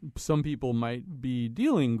thing that some people might be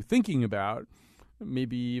thinking about,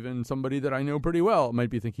 maybe even somebody that I know pretty well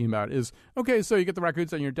might be thinking about is, okay, so you get the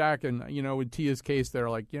raccoons on your deck, and, in Tia's case, they're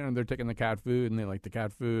like, they're taking the cat food, and they like the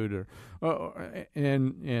cat food,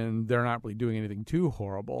 and they're not really doing anything too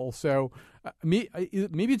horrible. So maybe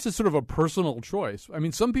it's just sort of a personal choice. I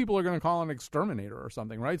mean, some people are going to call an exterminator or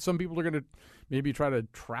something, right? Some people are going to maybe try to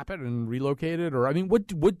trap it and relocate it. Or, I mean,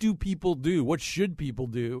 what do people do? What should people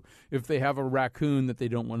do if they have a raccoon that they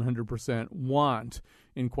don't 100% want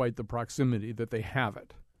in quite the proximity that they have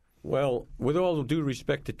it? Well, with all due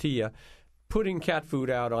respect to Tia, putting cat food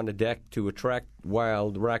out on the deck to attract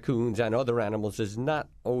wild raccoons and other animals is not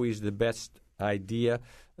always the best idea.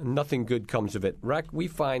 Nothing good comes of it. We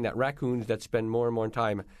find that raccoons that spend more and more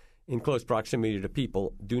time in close proximity to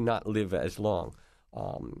people do not live as long.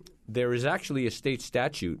 There is actually a state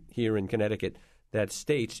statute here in Connecticut that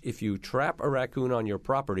states if you trap a raccoon on your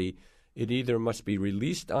property, it either must be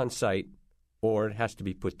released on site or it has to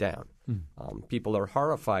be put down. People are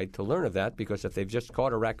horrified to learn of that because if they've just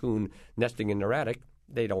caught a raccoon nesting in their attic,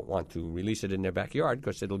 they don't want to release it in their backyard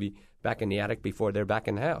because it'll be back in the attic before they're back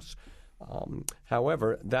in the house.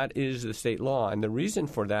 However, that is the state law, and the reason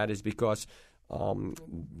for that is because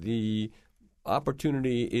the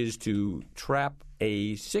opportunity is to trap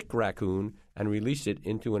a sick raccoon and release it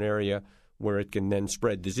into an area where it can then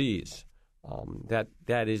spread disease.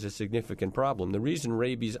 That is a significant problem. The reason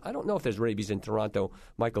rabies, I don't know if there's rabies in Toronto,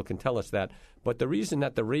 Michael can tell us that, but the reason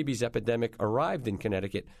that the rabies epidemic arrived in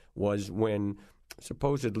Connecticut was when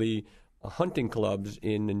supposedly hunting clubs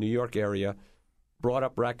in the New York area brought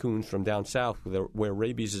up raccoons from down south where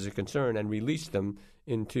rabies is a concern and released them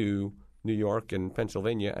into New York and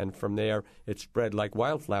Pennsylvania, and from there it spread like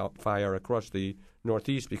wildfire across the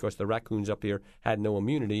Northeast because the raccoons up here had no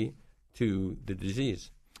immunity to the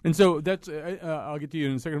disease. And so that's I'll get to you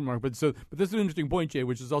in a second, Mark. But this is an interesting point, Jay,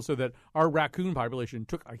 which is also that our raccoon population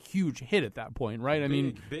took a huge hit at that point, right?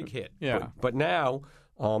 Big hit. Yeah. But now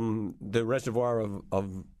the reservoir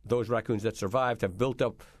of those raccoons that survived have built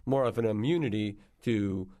up more of an immunity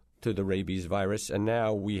to the rabies virus, and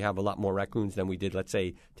now we have a lot more raccoons than we did, let's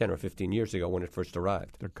say, 10 or 15 years ago when it first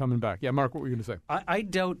arrived. They're coming back. Yeah, Mark, what were you going to say? I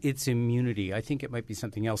doubt it's immunity. I think it might be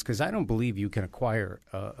something else because I don't believe you can acquire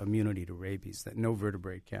immunity to rabies, that no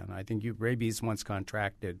vertebrate can. I think rabies, once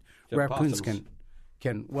contracted, raccoons possums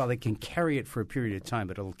they can carry it for a period of time,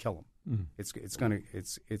 but it'll kill them. Mm-hmm.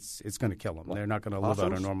 It's going to kill them. They're not going to live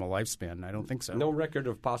out a normal lifespan. I don't think so. No record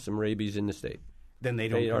of possum rabies in the state. Then they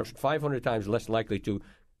don't. They are 500 times less likely to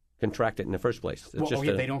contract it in the first place. It's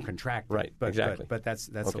they don't contract it. Right, but, exactly. But that's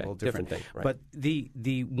Okay, a little different. thing. Right. But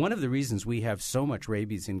the one of the reasons we have so much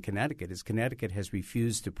rabies in Connecticut is Connecticut has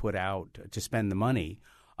refused to spend the money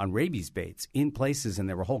on rabies baits in places, and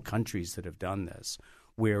there were whole countries that have done this,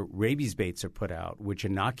 where rabies baits are put out, which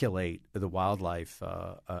inoculate the wildlife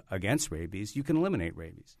against rabies. You can eliminate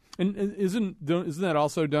rabies. And isn't that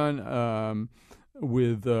also done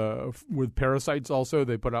with parasites? Also,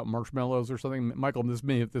 they put out marshmallows or something. Michael, this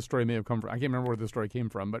story may have come from. I can't remember where this story came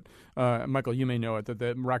from, but Michael, you may know it. That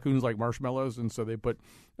the raccoons like marshmallows, and so they put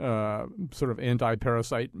sort of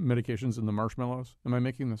anti-parasite medications in the marshmallows. Am I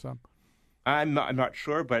making this up? I'm not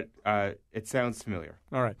sure, but it sounds familiar.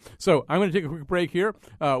 All right. So I'm going to take a quick break here.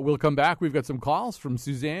 We'll come back. We've got some calls from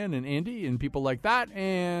Suzanne and Andy and people like that,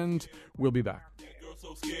 and we'll be back. That girl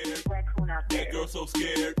so scared. That girl so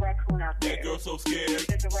scared. That girl so scared.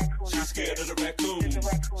 She's scared of the raccoon.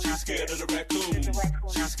 She's scared of the raccoon.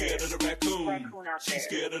 She's scared of the raccoon. She's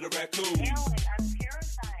scared of the raccoon. I'm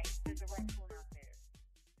terrified. There's a raccoon out there.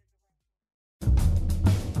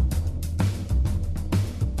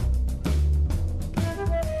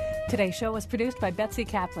 Today's show was produced by Betsy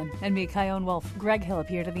Kaplan and me, Kyone Wolf. Greg Hill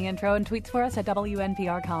appeared in the intro and tweets for us at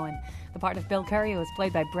WNPR Colin. The part of Bill Curry was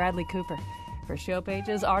played by Bradley Cooper. For show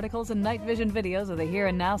pages, articles, and night vision videos of the Here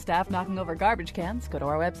and Now staff knocking over garbage cans, go to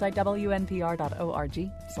our website,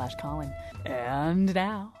 wnpr.org/Colin. And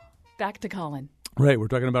now, back to Colin. Right, we're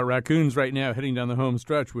talking about raccoons right now, heading down the home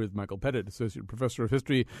stretch with Michael Pettit, Associate Professor of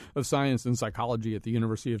History of Science and Psychology at the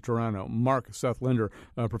University of Toronto, Mark Seth Linder,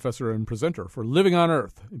 Professor and Presenter for Living on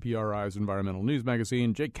Earth, PRI's environmental news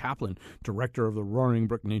magazine, Jake Kaplan, Director of the Roaring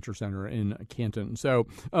Brook Nature Center in Canton. So,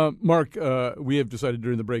 Mark, we have decided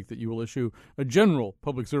during the break that you will issue a general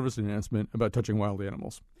public service announcement about touching wild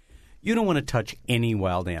animals. You don't want to touch any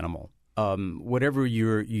wild animal, whatever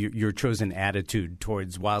your chosen attitude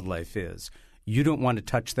towards wildlife is. You don't want to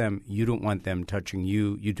touch them. You don't want them touching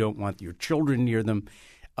you. You don't want your children near them.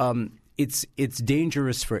 It's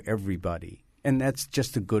dangerous for everybody, and that's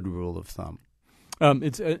just a good rule of thumb.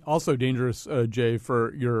 It's also dangerous, Jay,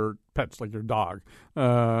 for your pets, like your dog,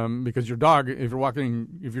 because your dog, if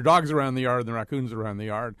your dog's around the yard and the raccoons are around the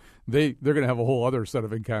yard, they're going to have a whole other set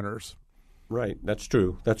of encounters. Right, that's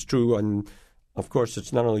true. That's true, and of course,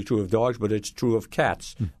 it's not only true of dogs, but it's true of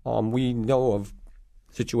cats. We know of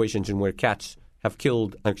situations in where raccoons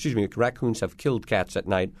have killed cats at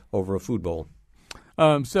night over a food bowl.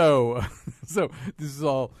 So this is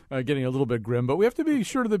all getting a little bit grim, but we have to be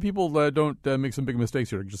sure that people don't make some big mistakes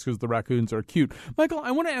here just because the raccoons are cute. Michael,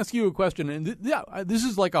 I want to ask you a question, and this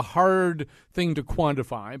is like a hard thing to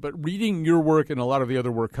quantify, but reading your work and a lot of the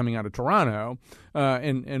other work coming out of Toronto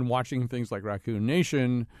and watching things like Raccoon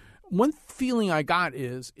Nation, one feeling I got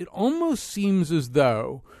is it almost seems as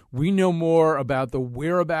though we know more about the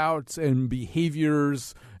whereabouts and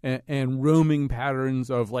behaviors and roaming patterns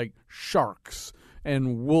of like sharks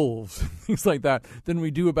and wolves, things like that, than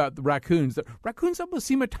we do about the raccoons. The raccoons almost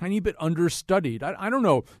seem a tiny bit understudied. I don't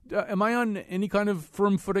know. Am I on any kind of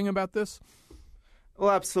firm footing about this?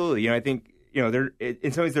 Well, absolutely. I think they're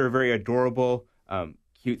in some ways they're a very adorable,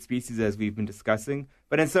 cute species as we've been discussing,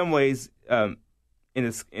 but in some ways. In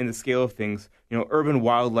the scale of things, urban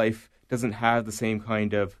wildlife doesn't have the same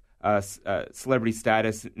kind of celebrity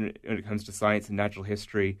status when it comes to science and natural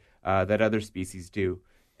history that other species do.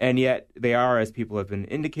 And yet they are, as people have been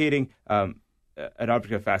indicating, an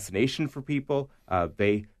object of fascination for people.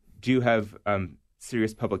 They do have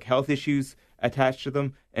serious public health issues attached to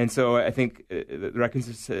them. And so I think the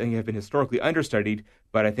raccoons have been historically understudied,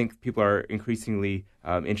 but I think people are increasingly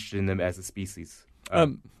interested in them as a species.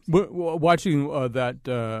 Watching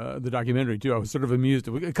the documentary too, I was sort of amused.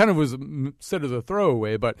 It kind of was said as a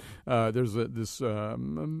throwaway, but there's this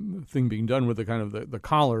thing being done with the kind of the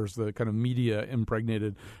collars, the kind of media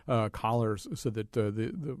impregnated collars, so that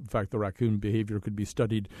the fact the raccoon behavior could be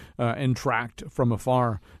studied and tracked from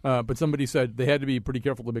afar. But somebody said they had to be pretty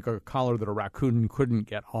careful to make a collar that a raccoon couldn't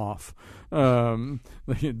get off.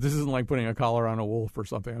 This isn't like putting a collar on a wolf or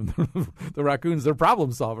something. The raccoons, they're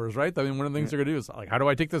problem solvers, right? I mean, one of the things they're going to do is like, how do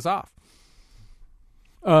I take this off?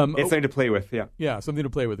 It's something to play with, yeah. Yeah, something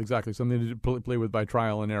to play with, exactly. Something to play with by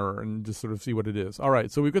trial and error and just sort of see what it is. All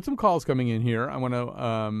right, so we've got some calls coming in here. I want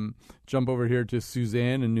to jump over here to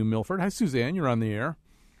Suzanne in New Milford. Hi, Suzanne. You're on the air.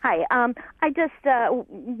 Hi. I just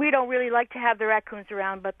we don't really like to have the raccoons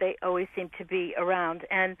around, but they always seem to be around.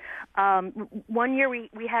 And one year we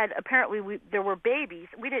had there were babies.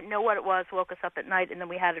 We didn't know what it was. Woke us up at night, and then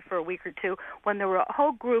we had it for a week or two. When there were a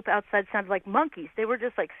whole group outside, sounded like monkeys. They were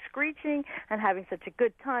just like screeching and having such a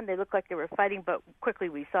good time. They looked like they were fighting, but quickly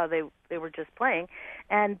we saw they were just playing.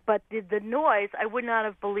 But the noise, I would not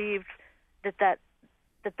have believed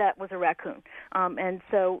that was a raccoon. And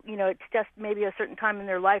so, it's just maybe a certain time in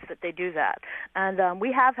their life that they do that. And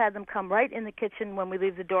we have had them come right in the kitchen when we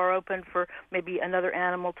leave the door open for maybe another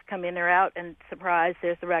animal to come in or out, and surprise,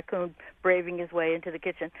 there's the raccoon braving his way into the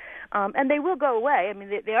kitchen. And they will go away. I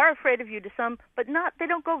mean, they are afraid of you to some, but they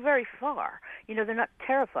don't go very far. They're not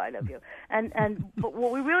terrified of you. But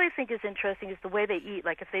what we really think is interesting is the way they eat.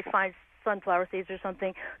 Like if they find sunflower seeds or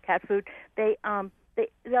something, cat food,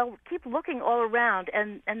 they'll keep looking all around,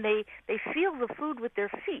 and they feel the food with their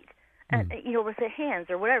feet, and with their hands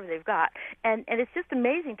or whatever they've got, and it's just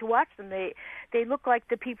amazing to watch them. They look like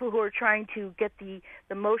the people who are trying to get the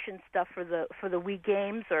motion stuff for the Wii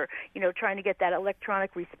games, or trying to get that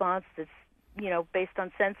electronic response that's based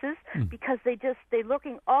on senses, because they're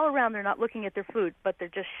looking all around. They're not looking at their food, but they're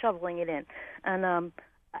just shoveling it in, and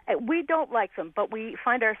we don't like them, but we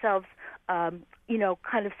find ourselves,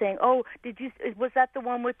 kind of saying, "Oh, was that the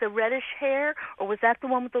one with the reddish hair, or was that the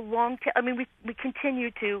one with the long tail?" I mean, we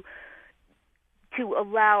continue to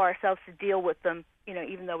allow ourselves to deal with them,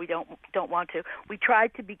 even though we don't want to. We try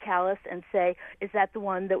to be callous and say, "Is that the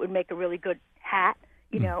one that would make a really good hat?"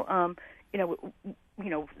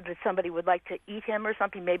 That somebody would like to eat him or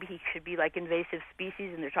something. Maybe he should be like invasive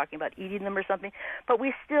species, and they're talking about eating them or something. But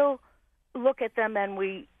we still look at them, and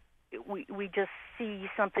we just see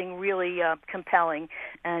something really compelling,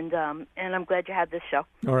 and I'm glad you had this show.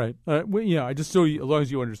 All right. I just so as long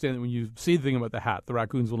as you understand that when you see the thing about the hat, the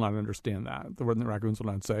raccoons will not understand that. The raccoons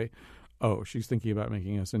will not say, "Oh, she's thinking about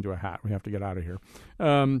making us into a hat. We have to get out of here."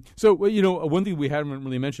 One thing we haven't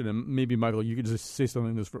really mentioned, and maybe, Michael, you could just say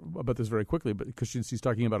something about this very quickly, but because she's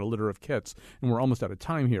talking about a litter of kits, and we're almost out of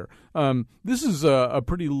time here. This is a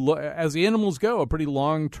pretty, as the animals go, a pretty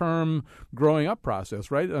long-term growing up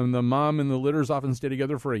process, right? And the mom and the litters often stay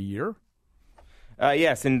together for a year?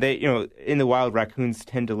 Yes, and they, in the wild, raccoons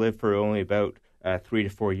tend to live for only about 3 to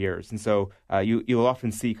 4 years, and so you'll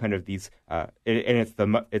often see kind of these, and it's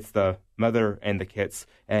the mother and the kits,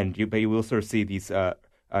 but you will sort of see these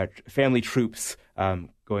family troops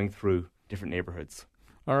going through different neighborhoods.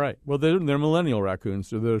 All right. Well, they're millennial raccoons,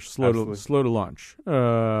 so they're slow to launch.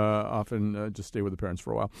 Often just stay with the parents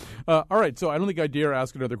for a while. All right. So I don't think I dare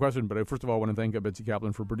ask another question, but I first of all want to thank Betsy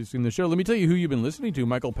Kaplan for producing the show. Let me tell you who you've been listening to.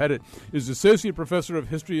 Michael Pettit is Associate Professor of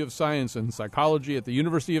History of Science and Psychology at the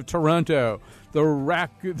University of Toronto, the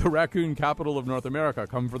raccoon capital of North America.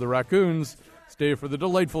 Come for the raccoons. Stay for the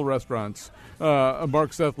delightful restaurants.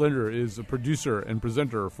 Mark Seth Linder is a producer and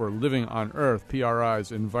presenter for Living on Earth, PRI's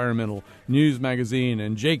environmental news magazine.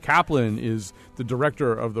 And Jay Kaplan is the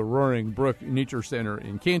director of the Roaring Brook Nature Center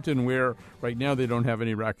in Canton, where right now they don't have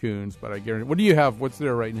any raccoons. But I guarantee. What do you have? What's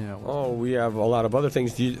there right now? We have a lot of other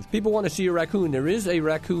things. If people want to see a raccoon, there is a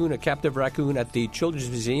captive raccoon at the Children's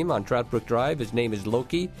Museum on Trout Brook Drive. His name is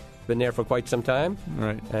Loki. Been there for quite some time. All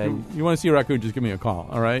right. And you want to see a raccoon, just give me a call,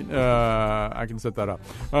 all right? I can set that up.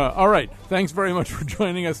 All right. Thanks very much for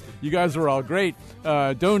joining us. You guys are all great.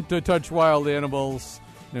 Don't touch wild animals,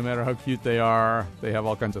 no matter how cute they are. They have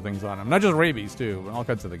all kinds of things on them. Not just rabies, too, but all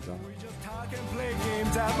kinds of things on them. We just talk and play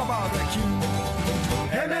games at my barbecue.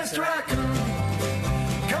 Hey, Mr. Raccoon,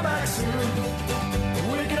 come back soon.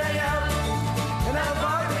 We can hang out and have a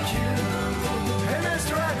barbecue. Hey,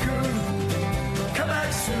 Mr. Raccoon, come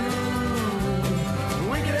back soon.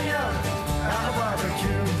 We can hang out, have a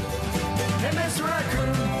barbecue. Hey, Mr.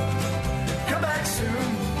 Raccoon, come back soon.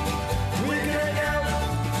 We can hang out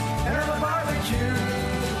and have a barbecue.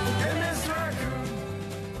 Hey, Mr. Raccoon,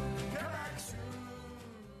 come back soon.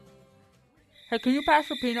 Hey, can you pass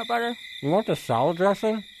the peanut butter? You want the salad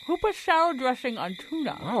dressing? Who puts salad dressing on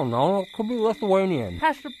tuna? I don't know. It could be Lithuanian.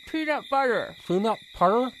 Pass the peanut butter. Peanut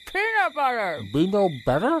butter? Peanut butter. Be no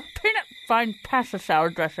better? Fine, pass the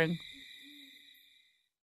salad dressing.